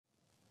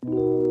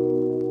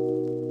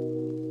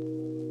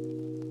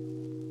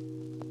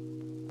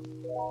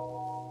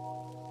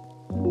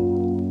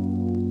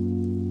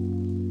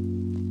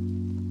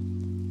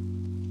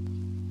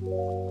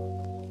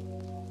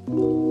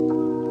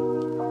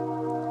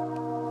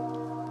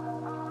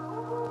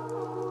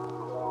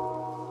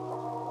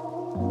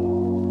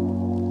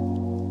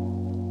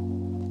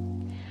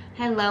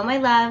Hello my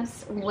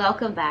loves,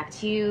 welcome back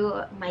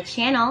to my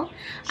channel.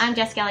 I'm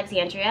Jessica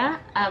Alexandria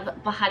of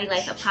Bahati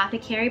Life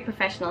Apothecary,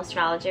 professional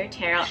astrologer,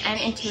 tarot, and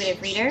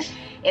intuitive reader.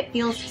 It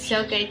feels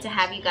so good to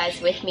have you guys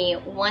with me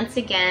once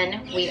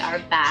again. We are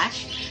back.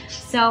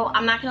 So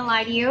I'm not gonna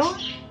lie to you,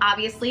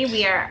 obviously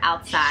we are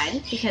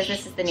outside because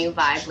this is the new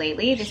vibe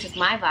lately. This is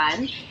my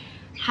vibe.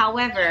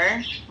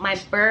 However, my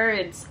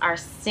birds are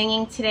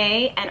singing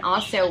today, and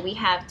also we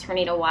have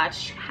tornado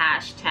watch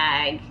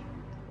hashtag /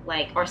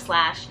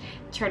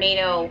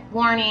 tornado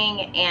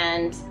warning,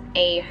 and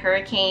a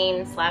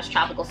hurricane /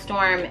 tropical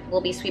storm will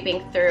be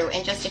sweeping through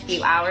in just a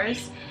few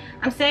hours.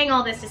 I'm saying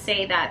all this to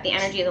say that the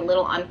energy is a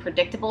little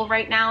unpredictable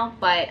right now,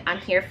 but I'm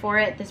here for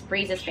it. This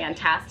breeze is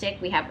fantastic.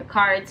 We have the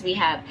cards, we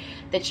have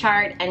the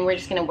chart, and we're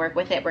just gonna work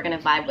with it. We're gonna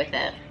vibe with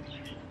it.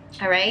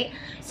 All right,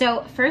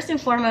 so first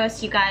and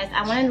foremost, you guys,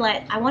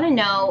 I want to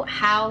know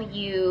how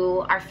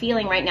you are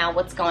feeling right now,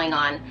 what's going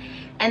on.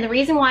 And the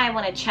reason why I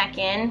want to check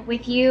in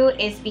with you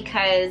is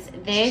because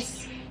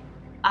this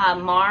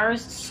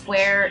Mars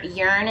square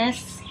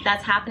Uranus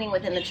that's happening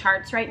within the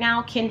charts right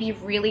now can be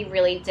really,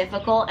 really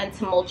difficult and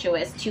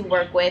tumultuous to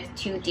work with,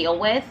 to deal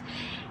with.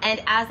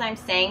 And as I'm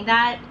saying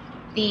that,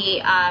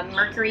 the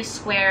Mercury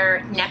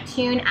square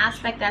Neptune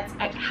aspect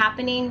that's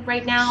happening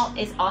right now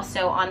is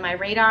also on my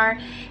radar,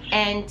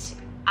 and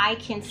I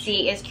can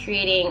see is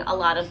creating a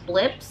lot of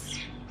blips,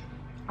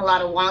 a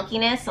lot of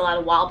wonkiness, a lot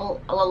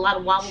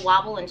of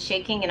wobble and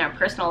shaking in our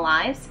personal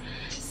lives.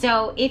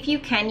 So if you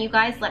can, you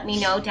guys, let me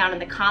know down in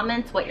the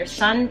comments what your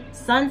sun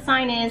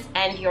sign is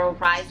and your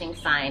rising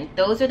sign.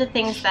 Those are the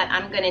things that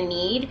I'm gonna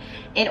need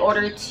in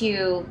order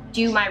to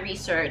do my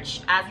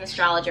research as an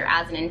astrologer,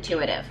 as an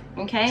intuitive,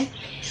 okay?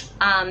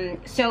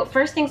 So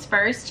first things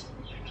first,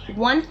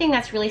 one thing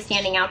that's really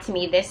standing out to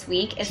me this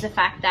week is the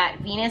fact that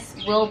Venus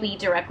will be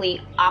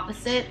directly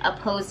opposite,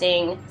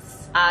 opposing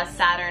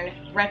Saturn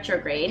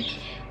retrograde,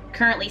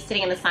 currently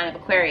sitting in the sign of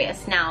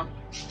Aquarius. Now,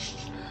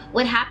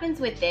 what happens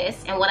with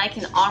this, and what I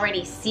can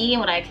already see and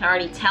what I can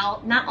already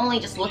tell, not only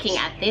just looking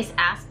at this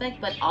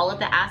aspect, but all of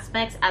the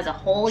aspects as a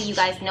whole. You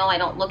guys know I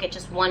don't look at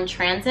just one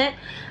transit.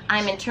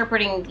 I'm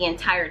interpreting the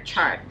entire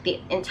chart, the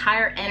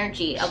entire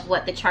energy of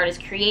what the chart is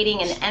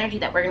creating and the energy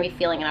that we're gonna be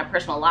feeling in our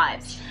personal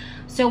lives.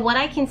 So what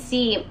I can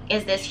see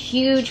is this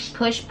huge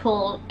push,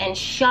 pull, and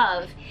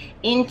shove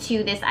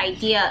into this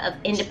idea of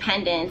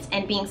independence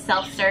and being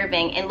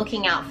self-serving and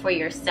looking out for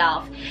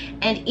yourself.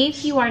 And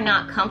if you are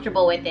not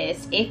comfortable with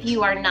this, if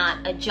you are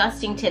not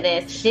adjusting to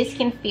this, this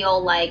can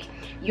feel like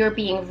you're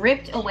being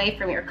ripped away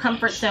from your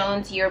comfort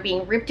zones, you're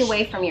being ripped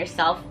away from your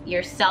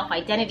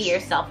self-identity, your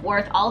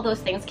self-worth. All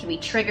those things can be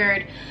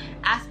triggered.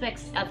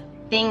 Aspects of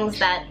things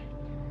that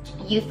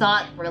you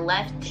thought were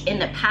left in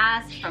the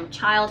past from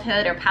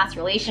childhood or past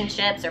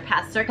relationships or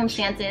past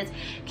circumstances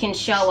can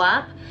show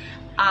up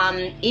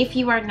if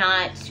you are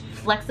not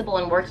flexible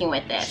in working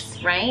with this,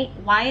 right?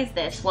 Why is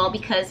this? Well,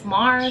 because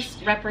Mars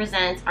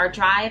represents our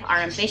drive, our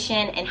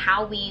ambition, and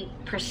how we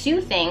pursue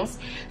things,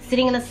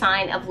 sitting in the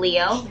sign of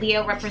Leo.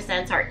 Leo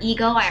represents our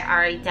ego,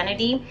 our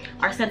identity,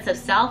 our sense of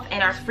self,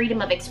 and our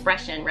freedom of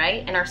expression,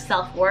 right? And our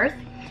self-worth.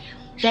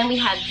 Then we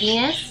have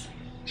Venus,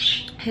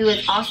 who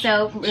is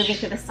also moving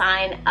through the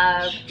sign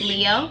of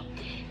Leo.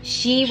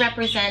 She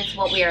represents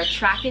what we are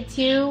attracted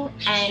to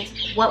and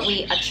what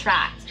we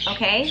attract,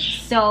 okay?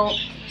 So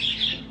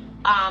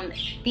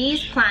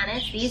these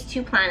planets, these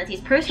two planets,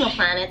 these personal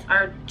planets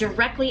are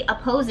directly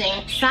opposing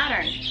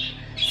Saturn.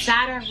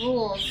 Saturn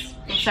rules,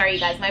 I'm sorry you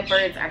guys, my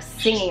birds are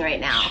singing right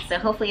now, so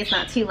hopefully it's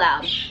not too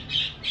loud.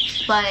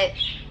 But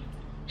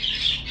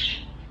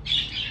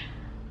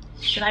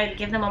should I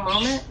give them a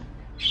moment?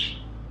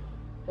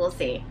 We'll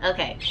see.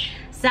 Okay.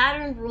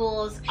 Saturn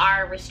rules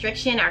our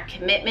restriction, our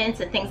commitments,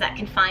 and things that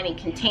confine and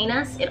contain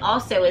us. It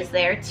also is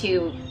there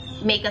to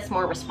make us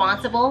more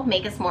responsible,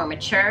 make us more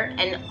mature,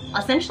 and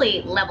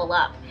essentially level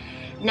up.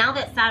 Now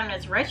that Saturn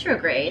is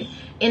retrograde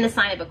in the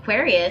sign of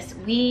Aquarius,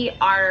 we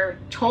are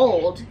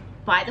told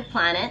by the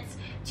planets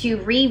to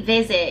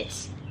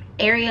revisit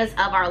areas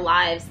of our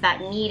lives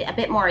that need a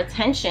bit more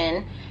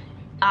attention,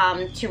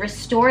 to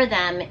restore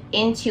them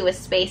into a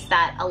space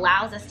that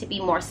allows us to be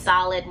more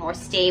solid, more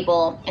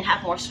stable, and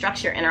have more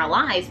structure in our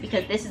lives,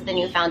 because this is the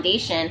new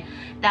foundation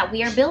that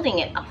we are building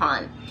it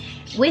upon.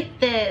 With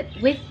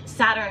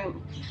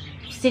Saturn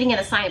sitting in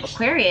the sign of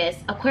Aquarius,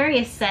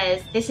 Aquarius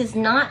says this is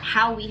not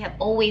how we have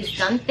always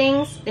done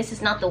things. This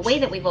is not the way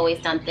that we've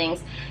always done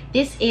things.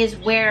 This is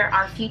where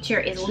our future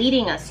is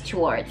leading us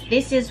towards.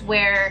 This is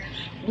where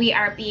we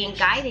are being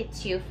guided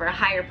to for a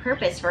higher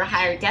purpose, for a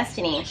higher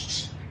destiny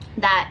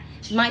that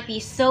might be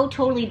so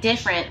totally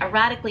different,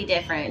 radically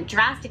different,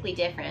 drastically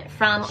different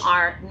from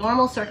our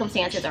normal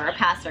circumstances or our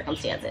past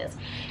circumstances.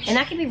 And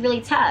that can be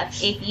really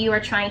tough if you are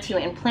trying to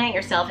implant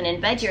yourself and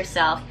embed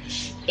yourself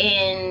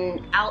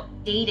in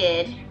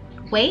outdated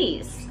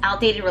ways,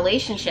 outdated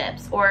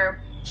relationships,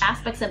 or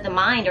aspects of the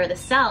mind or the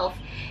self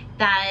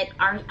that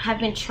have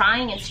been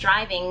trying and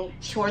striving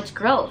towards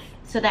growth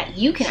so that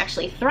you can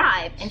actually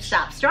thrive and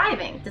stop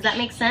striving. Does that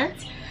make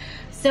sense?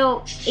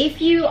 So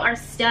if you are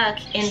stuck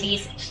in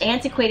these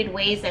antiquated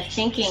ways of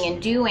thinking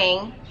and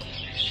doing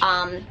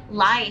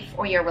life,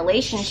 or your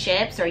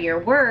relationships, or your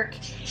work,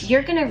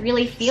 you're gonna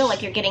really feel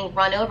like you're getting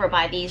run over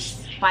by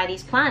these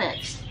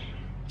planets.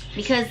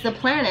 Because the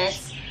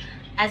planets,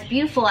 as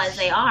beautiful as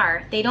they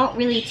are, they don't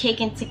really take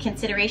into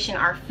consideration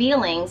our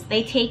feelings.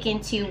 They take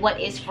into what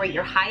is for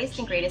your highest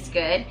and greatest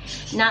good,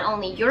 not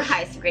only your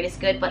highest and greatest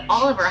good, but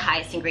all of our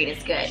highest and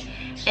greatest good.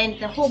 And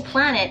the whole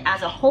planet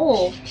as a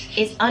whole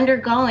is in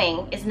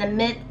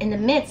the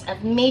midst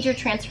of major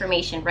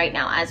transformation right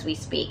now as we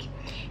speak.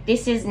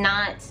 This is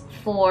not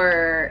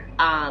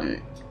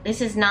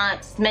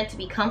meant to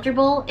be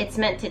comfortable. It's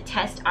meant to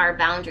test our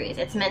boundaries.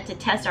 It's meant to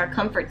test our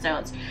comfort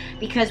zones,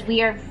 because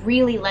we are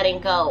really letting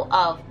go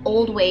of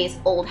old ways,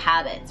 old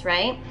habits,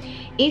 right?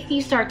 If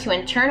you start to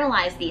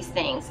internalize these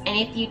things, and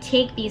if you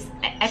take these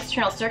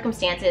external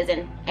circumstances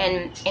and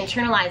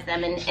internalize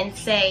them and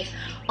say,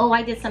 oh,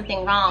 I did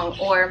something wrong,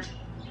 or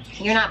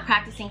you're not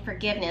practicing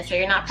forgiveness, or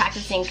you're not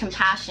practicing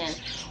compassion,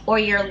 or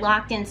you're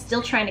locked in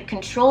still trying to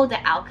control the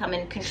outcome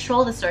and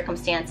control the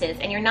circumstances,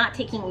 and you're not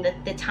taking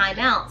the time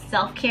out,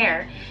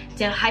 self-care,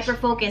 to hyper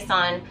focus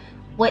on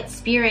where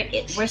spirit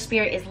is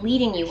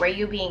leading you, where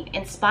you're being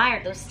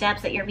inspired, those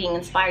steps that you're being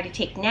inspired to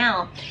take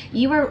now,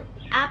 you are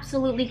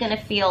absolutely going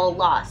to feel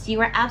lost.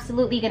 You are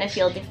absolutely going to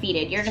feel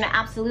defeated. You're going to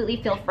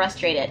absolutely feel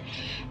frustrated.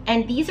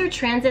 And these are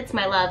transits,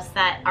 my loves,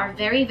 that are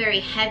very, very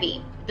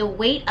heavy. The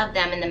weight of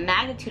them and the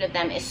magnitude of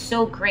them is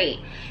so great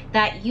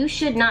that you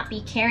should not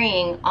be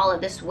carrying all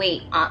of this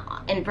weight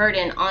and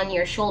burden on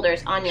your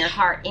shoulders, on your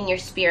heart, in your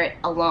spirit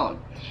alone.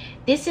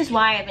 This is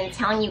why I've been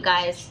telling you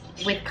guys,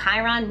 with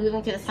Chiron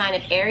moving to the sign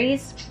of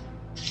Aries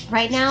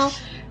right now,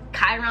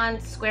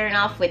 Chiron squaring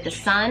off with the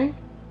Sun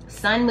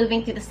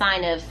moving through the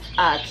sign of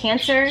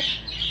Cancer,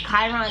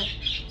 Chiron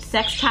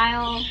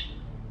sextile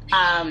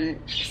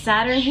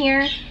Saturn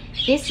here.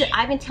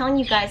 I've been telling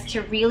you guys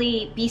to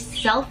really be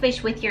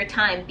selfish with your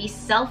time, be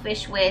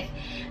selfish with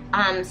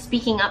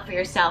speaking up for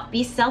yourself,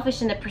 be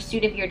selfish in the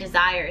pursuit of your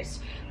desires.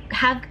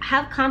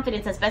 Have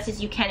confidence as best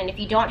as you can, and if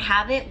you don't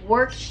have it,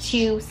 work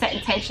to set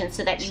intentions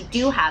so that you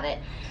do have it.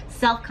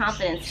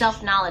 Self-confidence,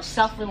 self-knowledge,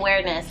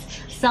 self-awareness,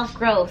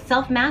 self-growth,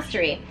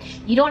 self-mastery.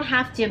 You don't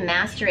have to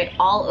master it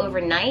all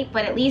overnight,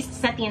 but at least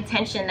set the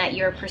intention that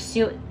you're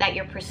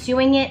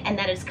pursuing it, and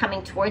that it's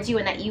coming towards you,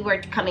 and that you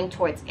are coming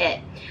towards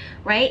it,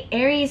 right?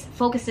 Aries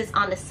focuses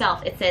on the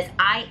self. It says,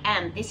 I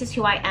am, this is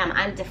who I am.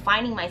 I'm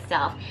defining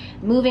myself.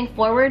 Moving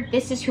forward,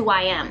 this is who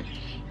I am.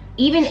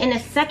 Even in a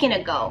second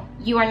ago,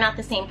 you are not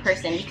the same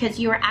person, because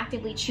you are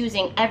actively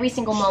choosing every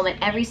single moment,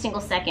 every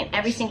single second,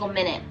 every single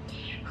minute,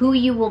 who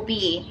you will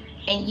be.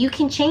 And you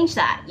can change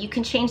that. You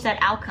can change that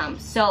outcome.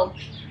 So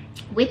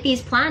with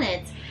these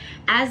planets,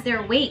 as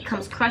their weight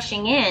comes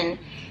crushing in,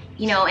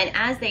 you know, and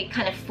as they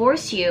kind of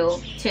force you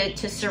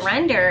to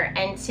surrender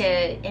and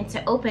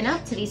to open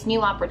up to these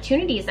new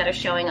opportunities that are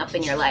showing up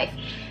in your life,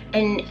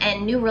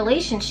 and new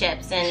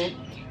relationships, and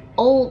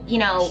old, you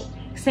know,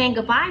 saying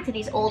goodbye to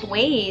these old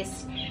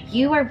ways,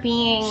 you are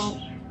being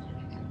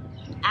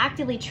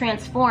actively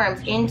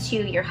transformed into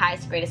your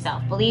highest, greatest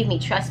self. Believe me,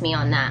 trust me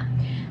on that.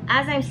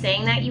 As I'm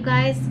saying that, you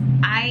guys,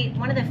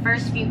 one of the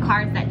first few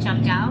cards that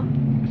jumped out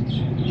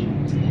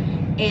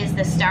is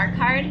the Star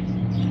card.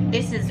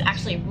 This is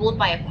actually ruled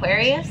by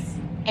Aquarius,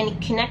 and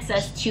it connects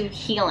us to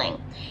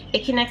healing.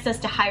 It connects us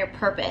to higher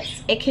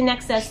purpose. It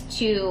connects us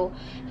to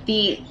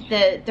the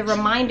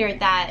reminder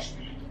that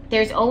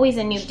there's always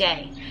a new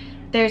day.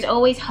 There's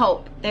always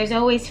hope. There's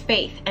always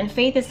faith. And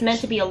faith is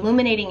meant to be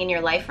illuminating in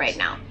your life right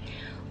now.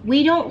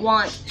 We don't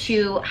want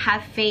to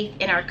have faith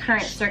in our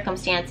current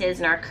circumstances,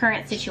 in our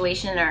current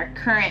situation, in our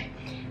current,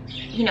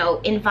 you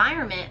know,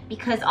 environment,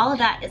 because all of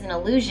that is an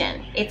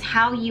illusion. It's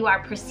how you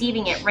are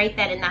perceiving it right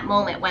then in that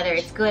moment, whether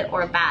it's good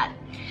or bad.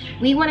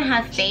 We want to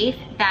have faith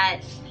that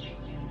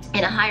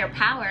in a higher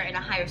power, in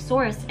a higher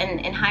source,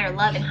 and higher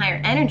love and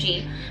higher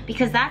energy,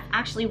 because that's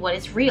actually what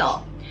is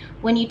real.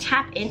 When you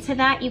tap into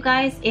that, you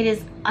guys, it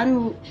is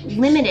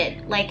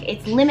unlimited. Like,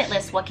 it's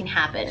limitless what can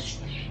happen.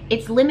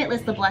 It's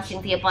limitless, the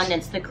blessings, the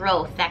abundance, the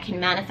growth that can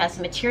manifest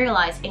and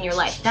materialize in your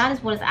life. That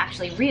is what is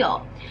actually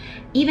real.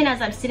 Even as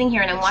I'm sitting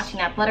here and I'm watching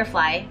that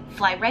butterfly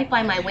fly right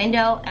by my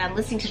window, and I'm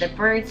listening to the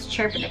birds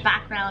chirp in the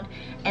background,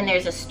 and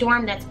there's a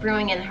storm that's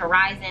brewing in the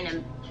horizon,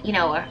 and you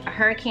know, a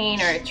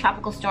hurricane or a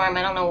tropical storm.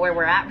 I don't know where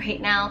we're at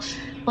right now,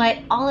 but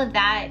all of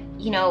that,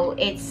 you know,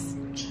 it's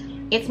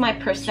my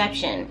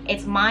perception.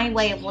 It's my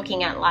way of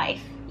looking at life.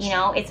 You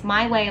know, it's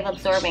my way of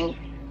absorbing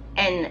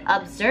and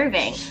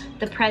observing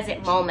the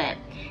present moment.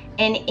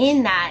 And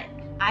in that,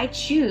 I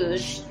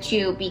choose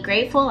to be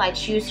grateful. I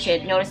choose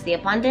to notice the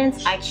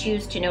abundance. I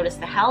choose to notice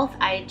the health.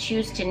 I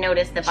choose to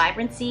notice the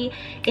vibrancy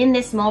in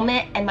this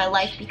moment, and my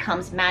life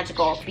becomes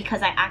magical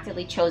because I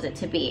actively chose it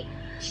to be.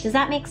 Does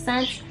that make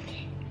sense?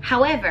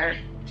 However,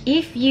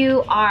 if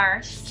you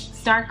are,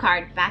 Star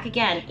card back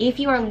again, if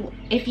you are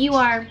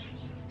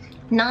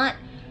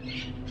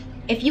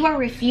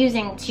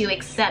refusing to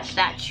accept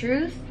that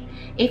truth,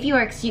 if you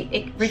are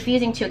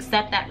refusing to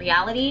accept that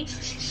reality,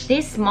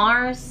 this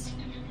Mars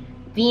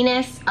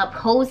Venus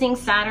opposing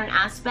Saturn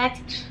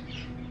aspect,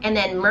 and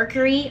then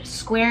Mercury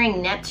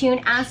squaring Neptune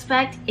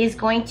aspect is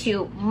going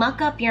to muck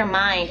up your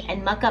mind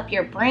and muck up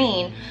your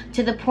brain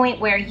to the point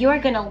where you're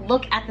going to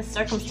look at the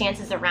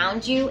circumstances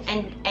around you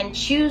and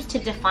choose to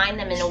define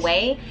them in a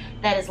way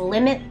that is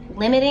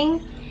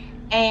limiting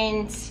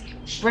and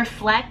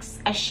reflects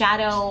a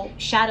shadow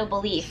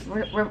belief,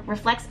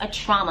 reflects a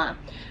trauma,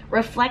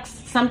 reflects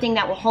something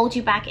that will hold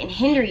you back and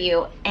hinder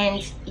you,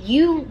 and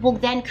you will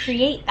then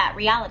create that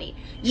reality.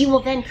 You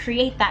will then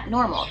create that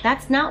normal.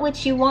 That's not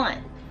what you want.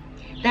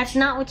 That's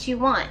not what you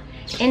want.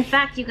 In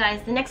fact, you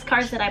guys, the next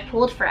cards that I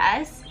pulled for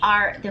us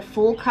are the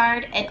Fool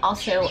card and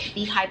also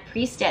the High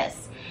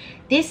Priestess.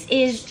 This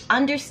is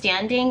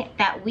understanding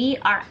that we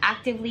are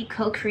actively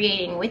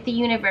co-creating with the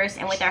universe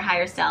and with our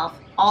higher self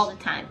all the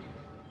time.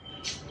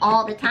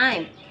 All the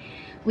time.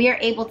 We are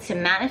able to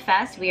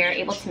manifest, we are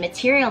able to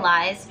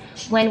materialize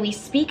when we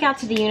speak out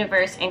to the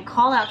universe and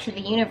call out to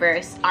the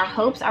universe our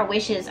hopes, our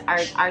wishes,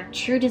 our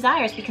true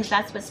desires, because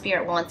that's what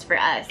Spirit wants for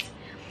us.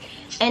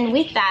 And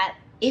with that,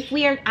 if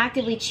we are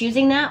actively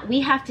choosing that,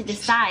 we have to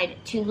decide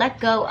to let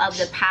go of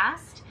the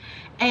past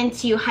and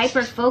to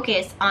hyper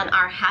focus on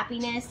our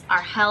happiness,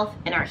 our health,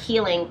 and our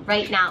healing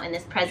right now in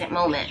this present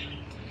moment.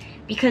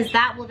 Because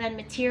that will then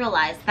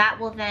materialize, that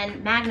will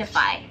then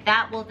magnify,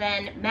 that will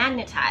then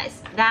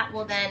magnetize, that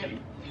will then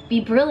be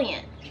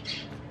brilliant.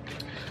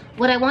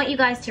 What I want you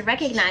guys to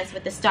recognize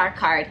with the Star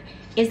card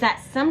is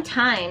that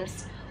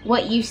sometimes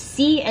what you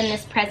see in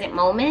this present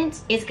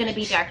moment is going to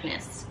be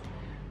darkness.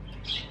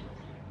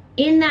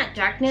 In that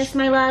darkness,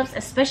 my loves,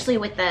 especially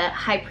with the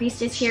High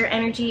Priestess here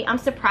energy, I'm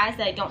surprised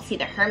that I don't see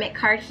the Hermit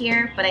card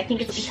here, but I think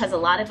it's because a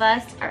lot of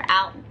us are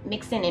out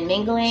mixing and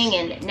mingling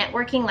and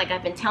networking like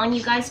I've been telling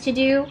you guys to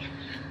do.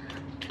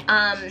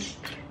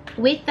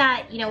 With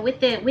that, you know, with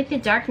the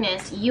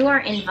darkness, you are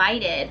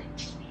invited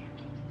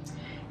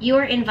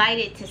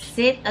to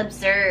sit,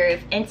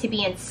 observe, and to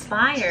be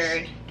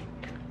inspired,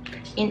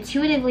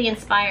 intuitively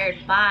inspired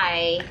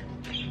by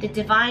the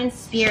divine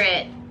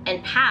spirit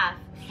and path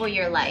for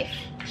your life.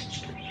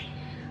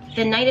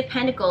 The Knight of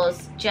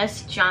Pentacles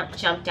just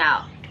jumped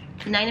out.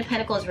 The Knight of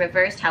Pentacles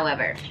reversed,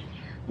 however.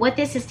 What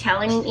this is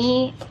telling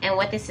me, and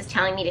what this is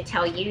telling me to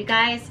tell you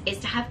guys, is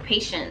to have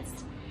patience.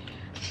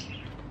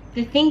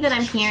 The thing that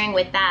I'm hearing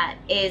with that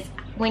is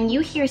when you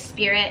hear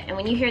Spirit and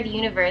when you hear the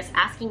universe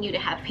asking you to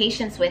have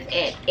patience with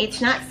it, it's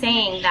not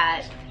saying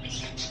that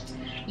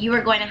you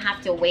are going to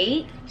have to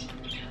wait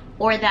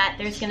or that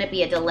there's going to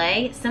be a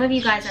delay. Some of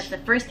you guys, that's the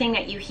first thing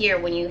that you hear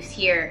when you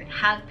hear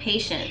have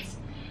patience.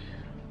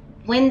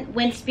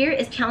 When Spirit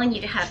is telling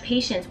you to have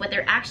patience, what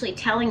they're actually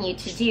telling you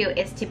to do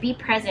is to be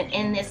present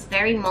in this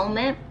very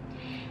moment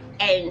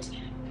and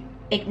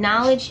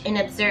acknowledge and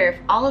observe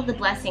all of the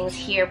blessings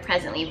here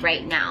presently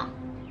right now.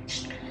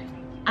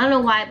 I don't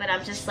know why, but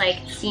I'm just like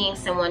seeing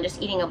someone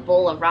just eating a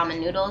bowl of ramen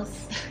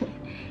noodles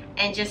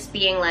and just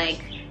being like,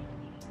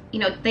 you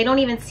know, they don't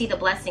even see the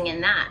blessing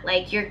in that.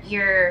 Like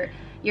you're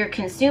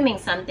consuming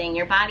something,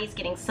 your body's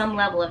getting some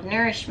level of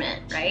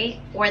nourishment, right?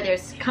 Or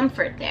there's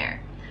comfort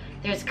there.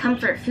 There's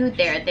comfort food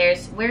there.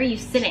 There's, where are you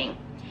sitting?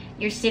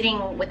 You're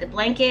sitting with a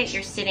blanket,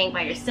 you're sitting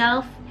by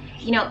yourself.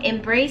 You know,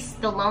 embrace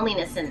the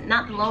loneliness, and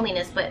not the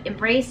loneliness, but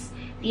embrace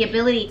the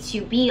ability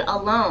to be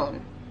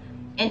alone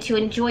and to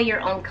enjoy your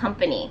own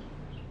company.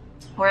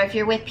 Or if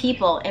you're with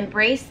people,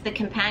 embrace the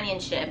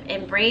companionship,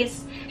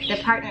 embrace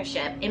the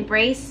partnership,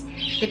 embrace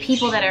the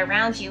people that are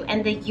around you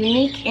and the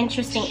unique,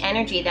 interesting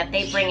energy that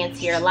they bring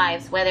into your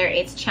lives, whether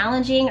it's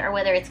challenging or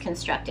whether it's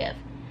constructive.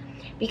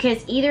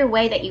 Because either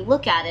way that you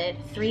look at it,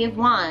 Three of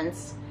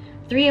Wands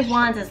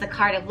is the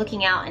card of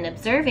looking out and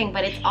observing,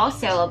 but it's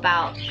also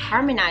about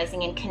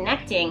harmonizing and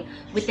connecting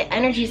with the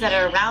energies that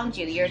are around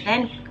you.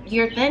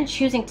 You're then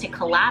choosing to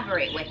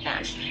collaborate with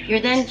them. You're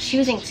then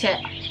choosing to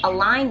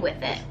align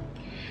with it.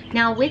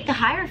 Now with the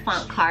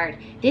Hierophant card,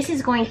 this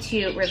is going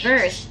to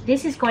reverse.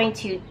 This is going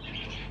to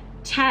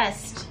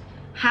test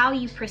how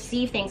you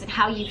perceive things and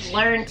how you've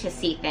learned to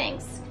see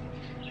things,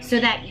 so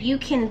that you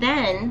can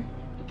then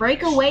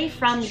break away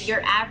from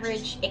your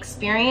average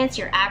experience,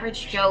 your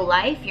average Joe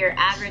life, your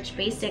average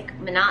basic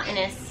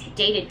monotonous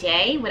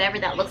day-to-day, whatever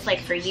that looks like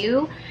for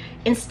you,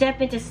 and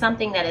step into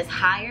something that is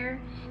higher.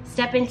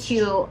 Step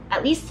into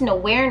at least an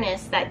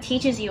awareness that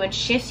teaches you and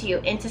shifts you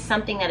into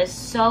something that is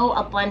so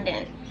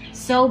abundant,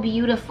 so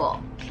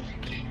beautiful.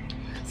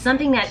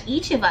 Something that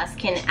each of us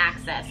can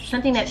access,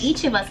 something that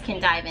each of us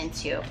can dive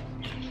into.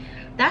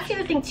 That's the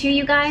other thing too,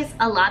 you guys.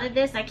 A lot of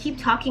this, I keep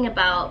talking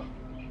about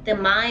the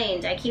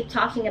mind, I keep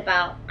talking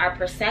about our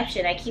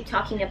perception, I keep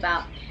talking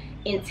about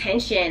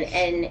intention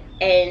and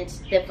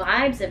the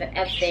vibes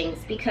of things,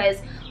 because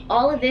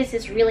all of this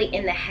is really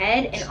in the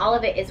head and all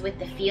of it is with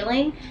the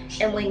feeling.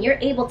 And when you're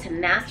able to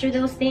master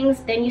those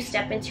things, then you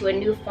step into a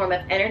new form of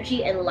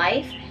energy and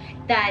life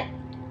that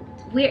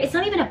it's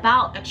not even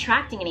about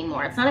attracting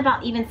anymore. It's not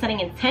about even setting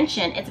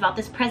intention. It's about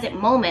this present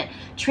moment,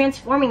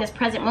 transforming this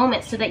present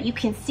moment so that you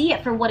can see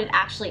it for what it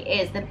actually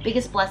is, the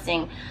biggest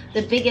blessing,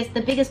 the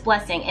biggest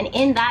blessing. And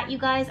in that, you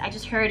guys, I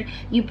just heard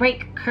you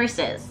break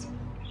curses.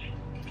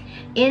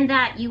 in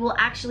that you will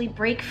actually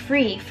break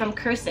free from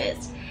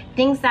curses,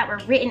 things that were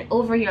written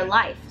over your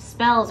life,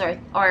 spells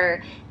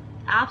or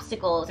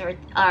obstacles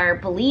or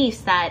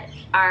beliefs that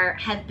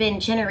have been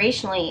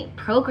generationally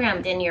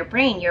programmed in your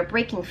brain. You're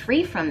breaking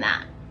free from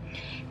that.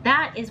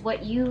 That is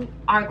what you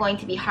are going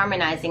to be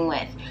harmonizing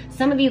with.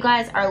 Some of you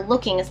guys are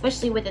looking,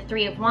 especially with the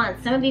Three of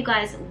Wands, some of you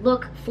guys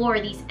look for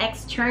these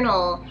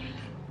external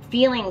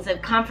feelings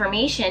of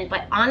confirmation,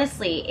 but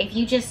honestly, if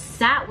you just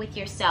sat with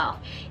yourself,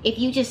 if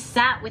you just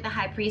sat with the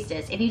High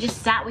Priestess, if you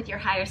just sat with your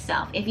higher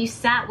self, if you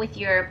sat with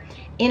your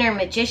inner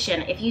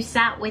magician, if you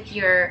sat with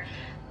your,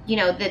 you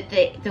know,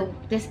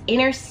 this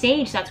inner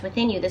sage that's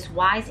within you, this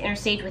wise inner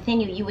sage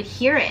within you, you would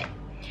hear it.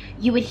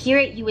 You would hear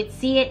it, you would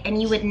see it,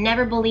 and you would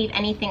never believe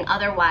anything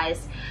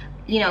otherwise.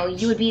 You know,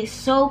 you would be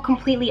so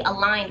completely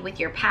aligned with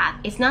your path.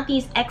 It's not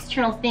these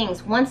external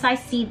things. Once I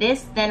see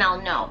this, then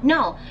I'll know.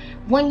 No,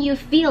 when you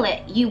feel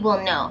it, you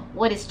will know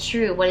what is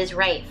true, what is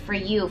right for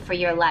you, for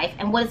your life,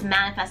 and what is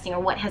manifesting, or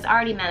what has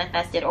already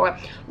manifested, or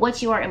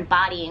what you are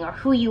embodying, or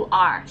who you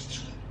are.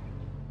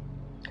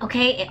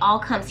 Okay, it all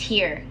comes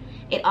here.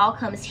 It all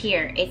comes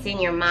here. It's in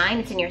your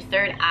mind, it's in your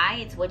third eye,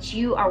 it's what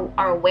you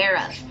are aware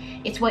of.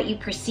 It's what you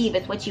perceive,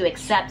 it's what you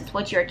accept, it's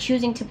what you're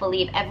choosing to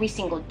believe every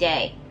single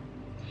day.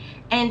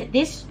 And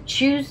this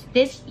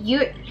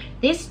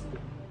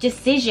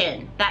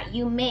decision that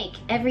you make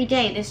every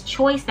day, this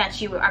choice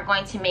that you are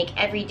going to make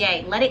every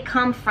day, let it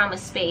come from a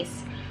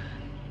space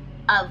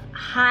of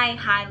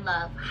high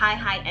love,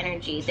 high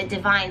energy, the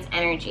divine's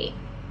energy,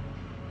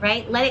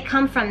 right? Let it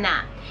come from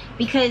that.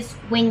 Because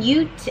when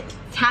you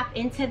tap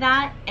into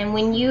that, and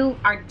when you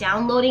are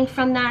downloading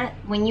from that,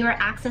 when you are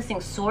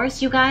accessing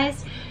source, you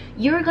guys,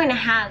 you're going to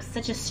have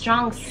such a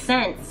strong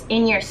sense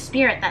in your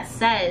spirit that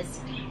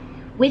says,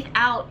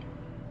 without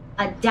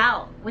a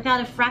doubt, without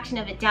a fraction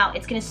of a doubt,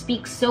 it's going to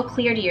speak so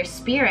clear to your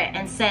spirit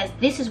and says,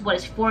 this is what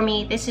is for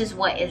me, this is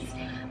what is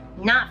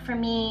not for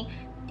me.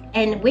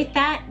 And with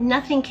that,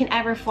 nothing can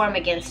ever form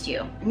against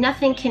you.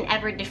 Nothing can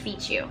ever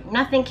defeat you.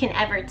 Nothing can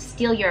ever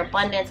steal your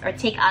abundance, or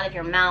take out of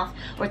your mouth,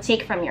 or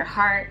take from your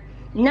heart.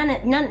 None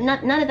of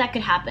that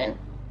could happen.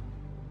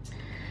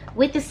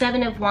 With the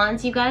Seven of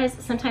Wands, you guys,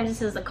 sometimes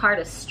this is a card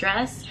of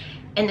stress,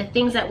 and the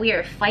things that we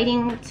are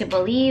fighting to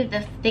believe,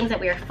 the things that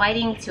we are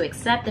fighting to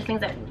accept, the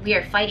things that we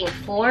are fighting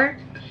for.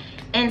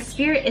 And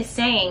Spirit is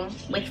saying,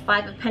 with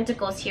Five of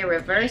Pentacles here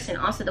reversed, and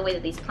also the way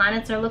that these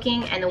planets are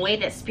looking, and the way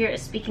that Spirit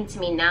is speaking to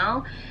me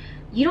now,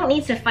 you don't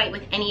need to fight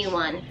with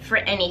anyone for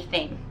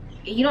anything.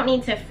 You don't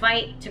need to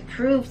fight to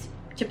prove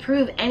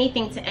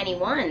anything to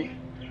anyone.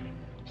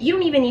 You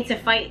don't even need to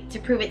fight to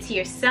prove it to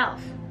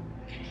yourself.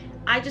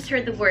 I just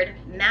heard the word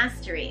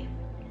mastery.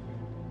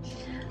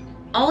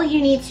 All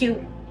you need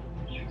to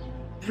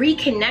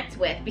reconnect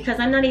with, because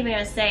I'm not even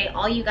going to say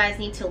all you guys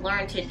need to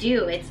learn to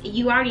do, it's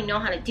you already know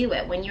how to do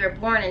it. When you were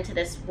born into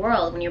this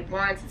world, when you're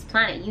born into this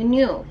planet, you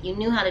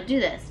knew how to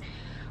do this.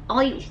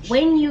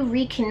 When you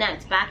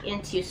reconnect back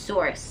into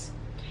source,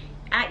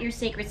 at your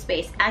sacred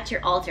space, at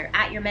your altar,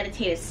 at your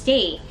meditative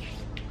state,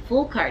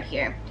 Fool card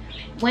here,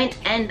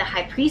 and the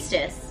High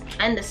Priestess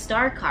and the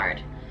Star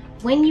card,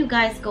 when you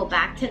guys go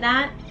back to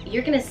that,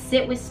 you're going to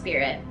sit with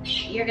Spirit,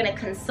 you're going to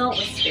consult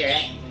with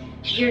Spirit,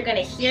 you're going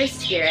to hear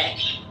Spirit,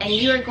 and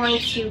you are going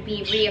to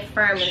be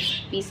reaffirmed and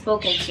be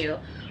spoken to.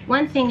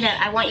 One thing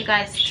that I want you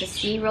guys to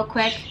see real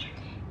quick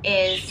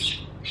is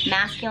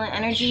masculine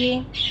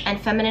energy and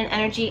feminine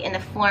energy in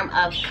the form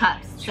of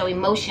cups, so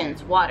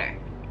emotions, water.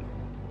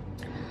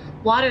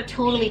 Water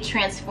totally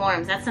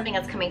transforms. That's something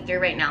that's coming through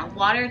right now.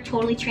 Water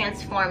totally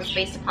transforms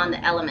based upon the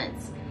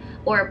elements,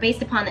 or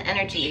based upon the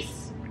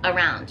energies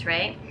around,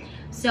 right?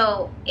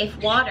 So if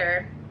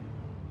water,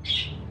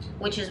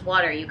 which is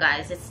water, you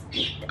guys, it's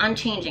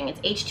unchanging, it's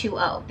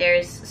H2O.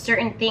 There's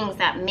certain things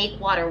that make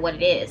water what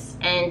it is,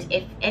 and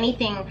if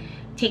anything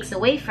takes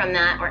away from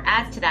that or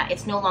adds to that,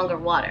 it's no longer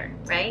water,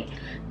 right?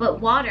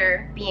 But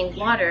water, being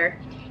water,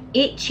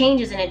 it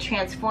changes and it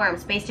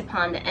transforms based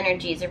upon the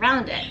energies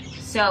around it.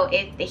 So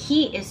if the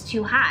heat is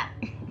too hot,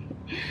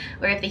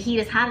 or if the heat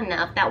is hot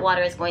enough, that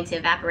water is going to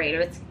evaporate,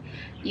 or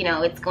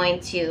it's going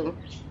to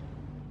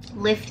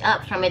lift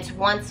up from its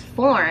once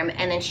form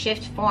and then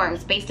shift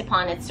forms based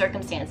upon its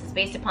circumstances,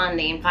 based upon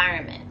the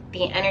environment,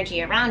 the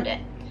energy around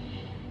it.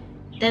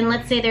 Then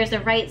let's say there's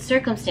the right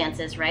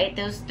circumstances, right?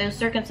 Those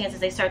circumstances,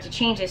 they start to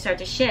change, they start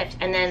to shift,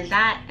 and then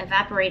that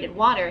evaporated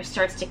water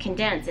starts to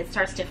condense, it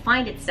starts to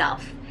find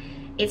itself,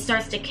 it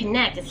starts to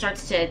connect, it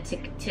starts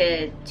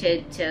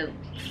to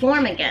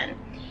form again,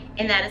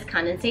 and that is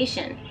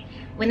condensation.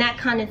 When that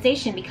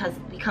condensation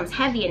becomes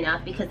heavy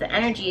enough, because the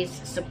energies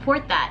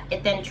support that,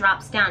 it then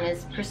drops down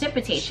as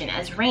precipitation,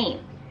 as rain,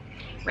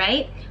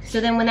 right?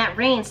 So then when that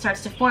rain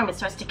starts to form, it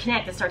starts to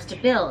connect, it starts to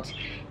build,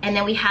 and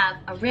then we have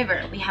a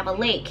river, we have a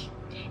lake,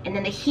 and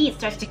then the heat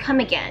starts to come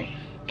again,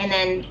 and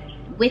then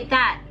with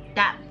that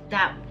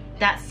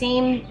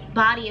same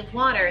body of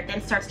water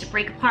then starts to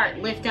break apart,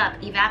 lift up,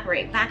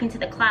 evaporate back into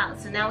the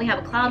clouds. So now we have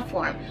a cloud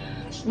form.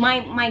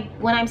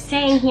 What I'm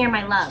saying here,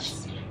 my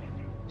loves,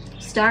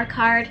 Star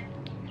card,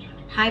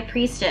 High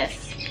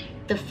Priestess,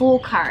 the Fool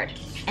card,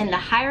 and the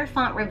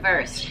Hierophant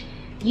reversed,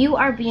 you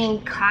are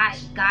being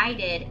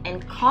guided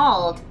and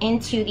called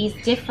into these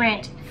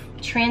different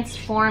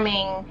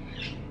transforming,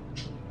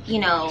 you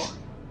know,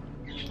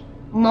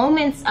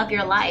 moments of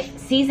your life,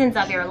 seasons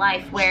of your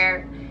life,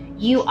 where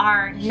you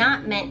are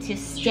not meant to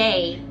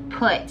stay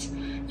put.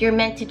 You're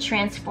meant to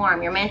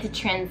transform. You're meant to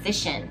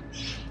transition.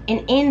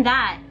 And in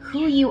that,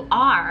 who you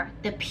are,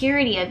 the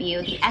purity of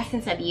you, the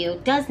essence of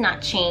you, does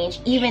not change,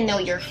 even though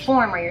your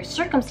form or your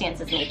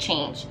circumstances may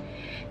change.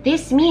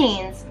 This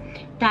means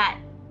that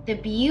the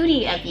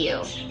beauty of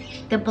you,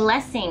 the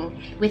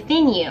blessing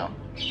within you,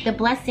 the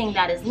blessing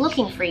that is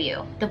looking for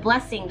you, the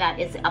blessing that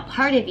is a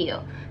part of you,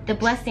 the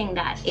blessing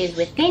that is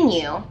within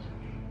you,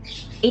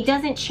 it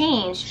doesn't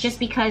change just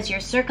because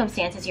your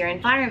circumstances, your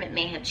environment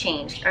may have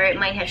changed, or it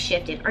might have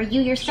shifted, or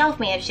you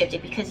yourself may have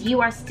shifted, because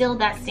you are still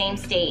that same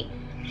state.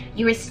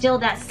 You are still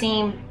that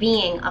same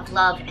being of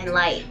love and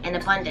light and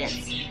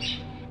abundance.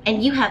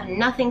 And you have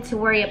nothing to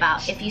worry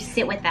about if you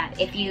sit with that,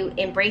 if you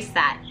embrace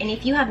that. And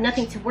if you have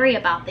nothing to worry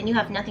about, then you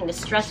have nothing to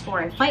stress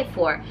for and fight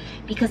for,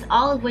 because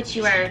all of what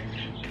you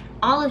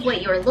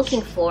are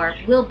looking for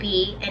will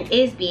be and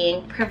is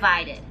being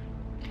provided.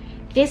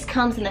 This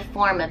comes in the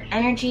form of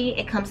energy.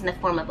 It comes in the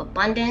form of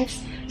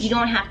abundance. You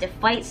don't have to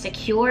fight,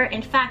 secure.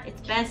 In fact,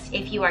 it's best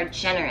if you are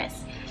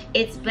generous.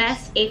 It's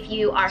best if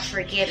you are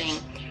forgiving.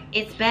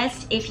 It's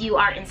best if you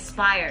are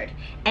inspired.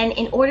 And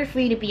in order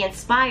for you to be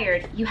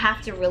inspired, you have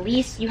to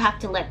release, you have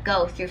to let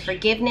go through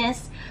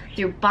forgiveness,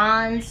 through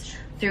bonds,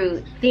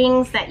 through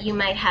things that you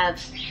might have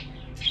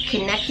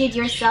connected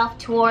yourself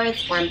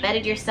towards or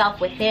embedded yourself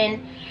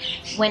within.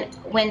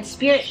 When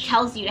Spirit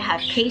tells you to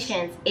have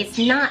patience, it's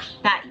not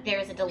that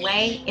there's a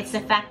delay. It's the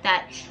fact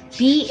that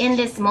be in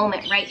this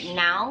moment right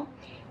now,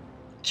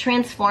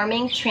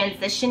 transforming,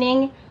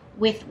 transitioning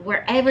with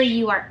wherever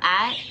you are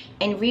at,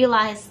 and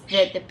realize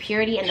the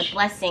purity and the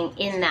blessing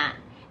in that,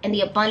 and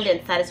the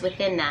abundance that is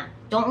within that.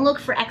 Don't look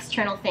for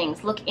external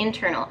things, look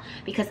internal,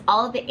 because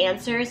all of the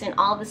answers and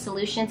all of the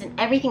solutions and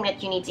everything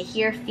that you need to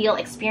hear, feel,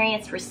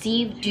 experience,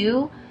 receive,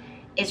 do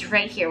is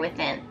right here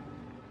within.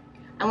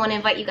 I want to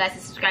invite you guys to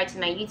subscribe to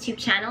my YouTube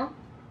channel.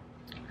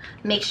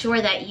 Make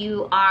sure that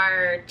you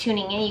are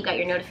tuning in, you got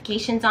your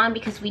notifications on,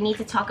 because we need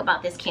to talk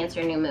about this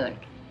Cancer new moon.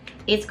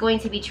 It's going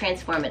to be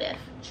transformative.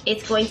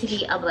 It's going to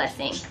be a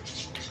blessing.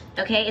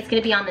 Okay, it's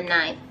going to be on the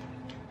 9th.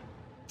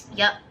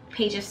 Yep,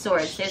 Page of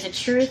Swords. There's a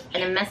truth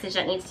and a message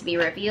that needs to be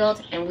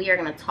revealed, and we are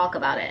going to talk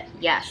about it.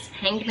 Yes,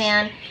 Hanged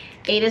Man,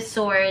 8 of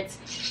Swords,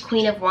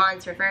 Queen of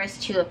Wands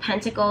reversed, 2 of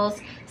Pentacles.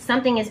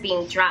 Something is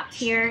being dropped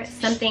here.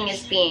 Something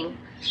is being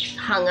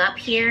hung up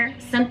here.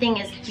 Something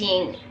is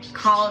being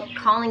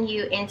calling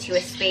you into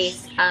a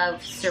space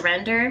of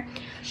surrender.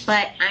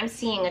 But I'm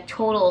seeing a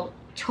total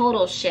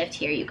shift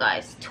here, you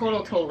guys.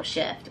 Total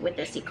shift with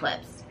this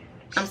eclipse.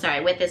 I'm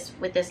sorry, with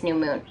this new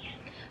moon.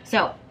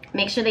 So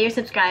make sure that you're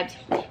subscribed.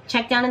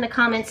 Check down in the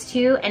comments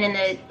too, and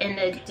in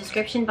the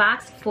description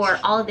box for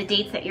all of the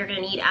dates that you're gonna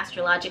need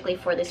astrologically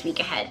for this week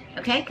ahead.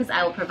 Okay? Because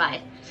I will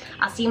provide.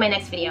 I'll see you in my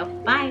next video.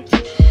 Bye.